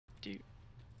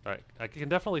Alright, I can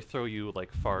definitely throw you,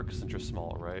 like, far, since you're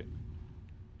small, right?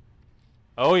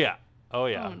 Oh, yeah. Oh,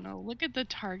 yeah. Oh no, look at the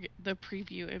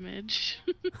preview image.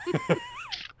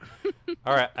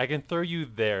 Alright, I can throw you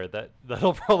there.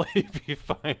 That'll probably be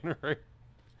fine, right?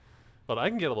 But I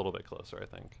can get a little bit closer, I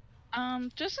think.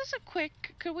 Just as a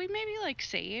quick, could we maybe, like,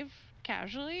 save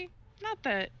casually? Not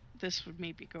that this would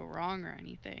maybe go wrong or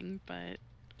anything, but...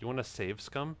 You want to save,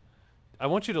 Scum? I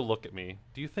want you to look at me.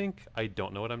 Do you think I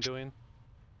don't know what I'm doing?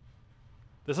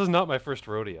 This is not my first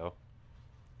rodeo.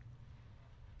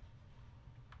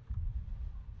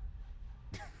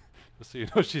 Just so you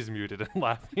know, she's muted and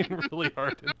laughing really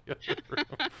hard in the other room.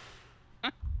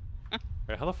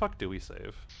 Alright, how the fuck do we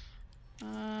save?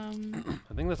 I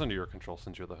think that's under your control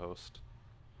since you're the host.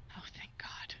 Oh, thank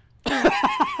God.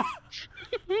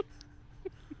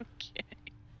 Okay.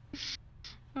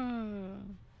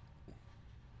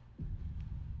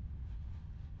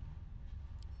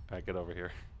 Alright, get over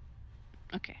here.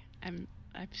 Okay, I've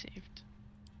saved.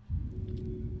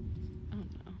 Oh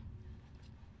no.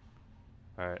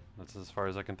 Alright, that's as far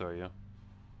as I can throw you.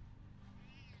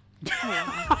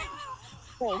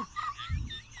 Oh.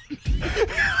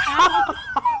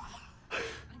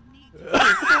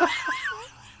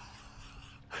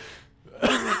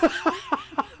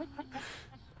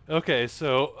 Okay,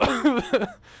 so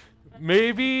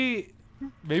maybe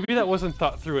that wasn't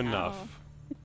thought through enough.